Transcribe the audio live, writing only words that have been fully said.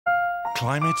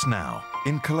Climate Now,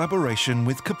 in collaboration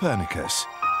with Copernicus.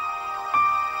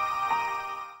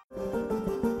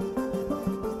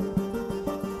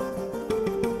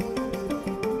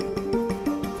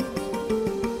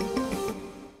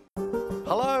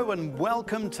 Hello and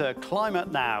welcome to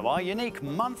Climate Now, our unique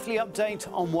monthly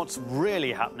update on what's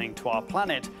really happening to our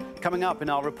planet. Coming up in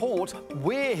our report,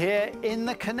 we're here in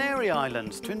the Canary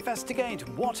Islands to investigate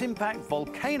what impact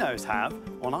volcanoes have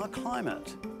on our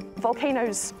climate.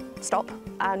 Volcanoes stop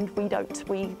and we don't.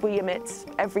 We emit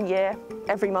every year,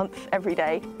 every month, every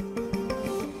day.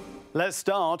 Let's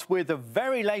start with the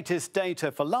very latest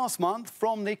data for last month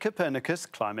from the Copernicus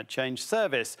Climate Change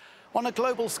Service. On a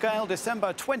global scale,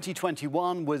 December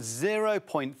 2021 was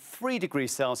 0.3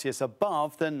 degrees Celsius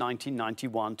above the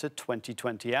 1991 to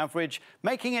 2020 average,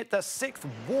 making it the sixth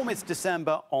warmest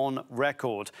December on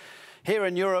record. Here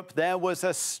in Europe, there was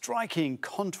a striking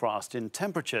contrast in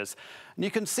temperatures. And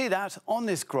you can see that on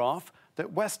this graph,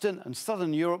 that Western and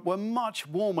Southern Europe were much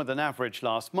warmer than average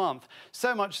last month.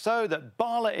 So much so that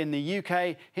Palma in the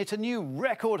UK hit a new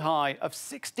record high of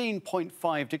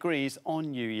 16.5 degrees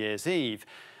on New Year's Eve.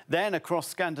 Then across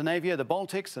Scandinavia, the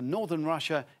Baltics and northern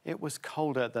Russia, it was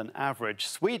colder than average.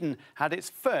 Sweden had its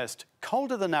first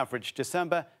colder than average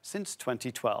December since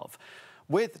 2012.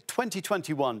 With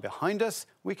 2021 behind us,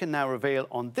 we can now reveal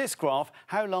on this graph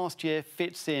how last year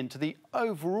fits into the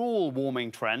overall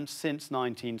warming trend since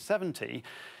 1970.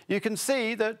 You can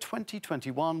see that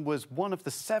 2021 was one of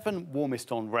the 7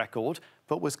 warmest on record,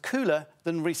 but was cooler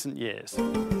than recent years.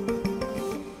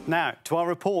 Now, to our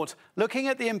report, looking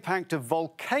at the impact of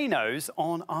volcanoes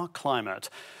on our climate.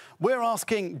 We're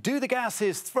asking, do the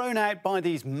gases thrown out by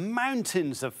these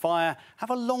mountains of fire have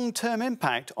a long-term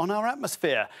impact on our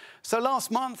atmosphere? So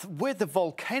last month, with the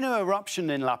volcano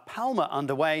eruption in La Palma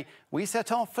underway, we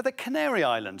set off for the Canary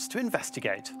Islands to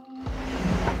investigate.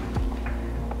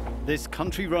 This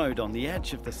country road on the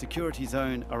edge of the security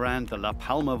zone around the La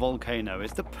Palma volcano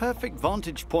is the perfect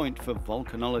vantage point for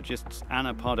volcanologists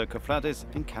Anna Pardo-Kofrades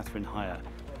and Catherine Heyer.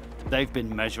 They've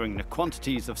been measuring the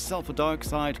quantities of sulfur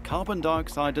dioxide, carbon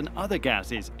dioxide and other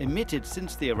gases emitted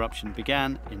since the eruption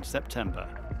began in September.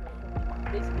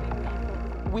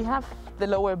 We have the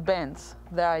lower bands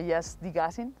that are just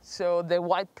degassing, so the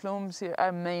white plumes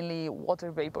are mainly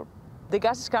water vapor. The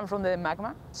gases come from the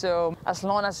magma, so as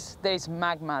long as there is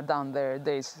magma down there,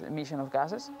 there is emission of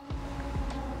gases.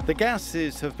 The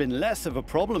gases have been less of a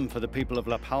problem for the people of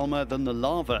La Palma than the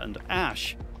lava and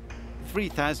ash.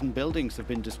 3,000 buildings have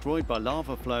been destroyed by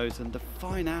lava flows and the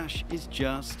fine ash is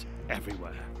just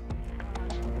everywhere.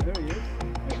 There he is.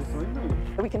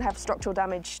 We can have structural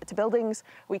damage to buildings.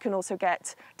 We can also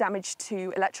get damage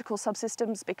to electrical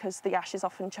subsystems because the ash is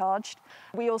often charged.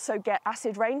 We also get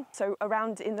acid rain. So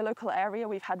around in the local area,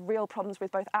 we've had real problems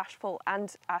with both ashfall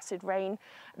and acid rain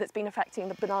that's been affecting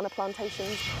the banana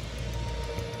plantations.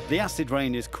 The acid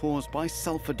rain is caused by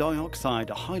sulfur dioxide,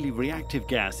 a highly reactive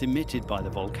gas emitted by the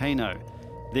volcano.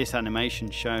 This animation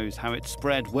shows how it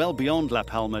spread well beyond La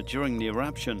Palma during the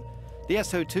eruption. The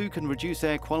SO2 can reduce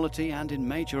air quality and in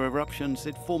major eruptions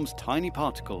it forms tiny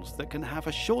particles that can have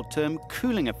a short-term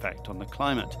cooling effect on the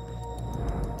climate.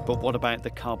 But what about the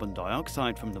carbon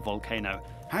dioxide from the volcano?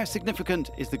 How significant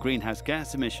is the greenhouse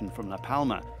gas emission from La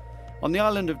Palma? On the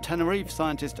island of Tenerife,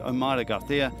 scientist Omar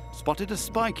Garcia spotted a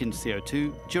spike in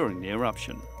CO2 during the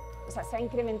eruption.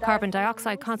 Carbon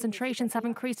dioxide concentrations have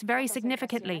increased very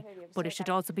significantly, but it should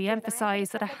also be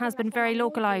emphasised that it has been very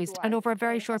localised and over a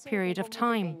very short period of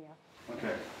time.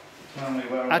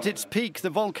 At its peak, the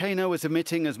volcano was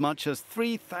emitting as much as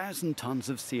 3,000 tonnes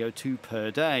of CO2 per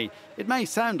day. It may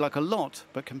sound like a lot,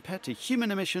 but compared to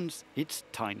human emissions, it's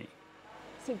tiny.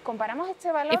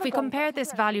 If we compare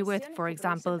this value with, for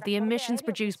example, the emissions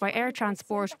produced by air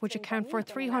transport, which account for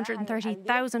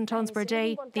 330,000 tonnes per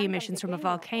day, the emissions from a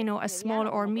volcano as small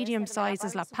or medium sized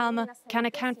as La Palma can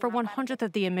account for 1/100th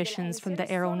of the emissions from the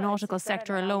aeronautical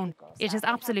sector alone. It is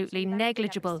absolutely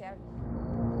negligible.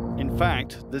 In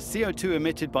fact, the CO2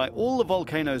 emitted by all the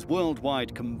volcanoes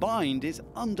worldwide combined is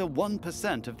under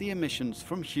 1% of the emissions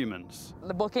from humans.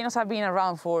 The volcanoes have been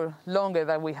around for longer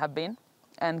than we have been.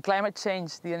 And climate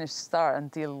change didn't start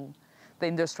until the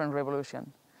Industrial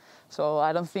Revolution. So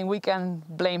I don't think we can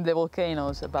blame the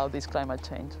volcanoes about this climate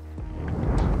change.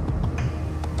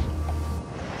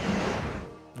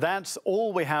 That's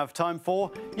all we have time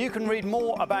for. You can read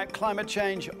more about climate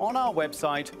change on our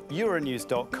website,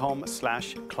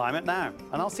 euronews.com/climatenow.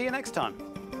 And I'll see you next time.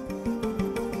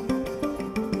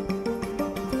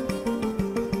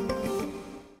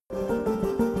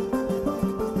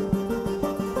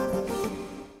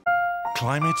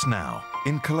 Climate Now,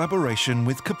 in collaboration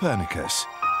with Copernicus.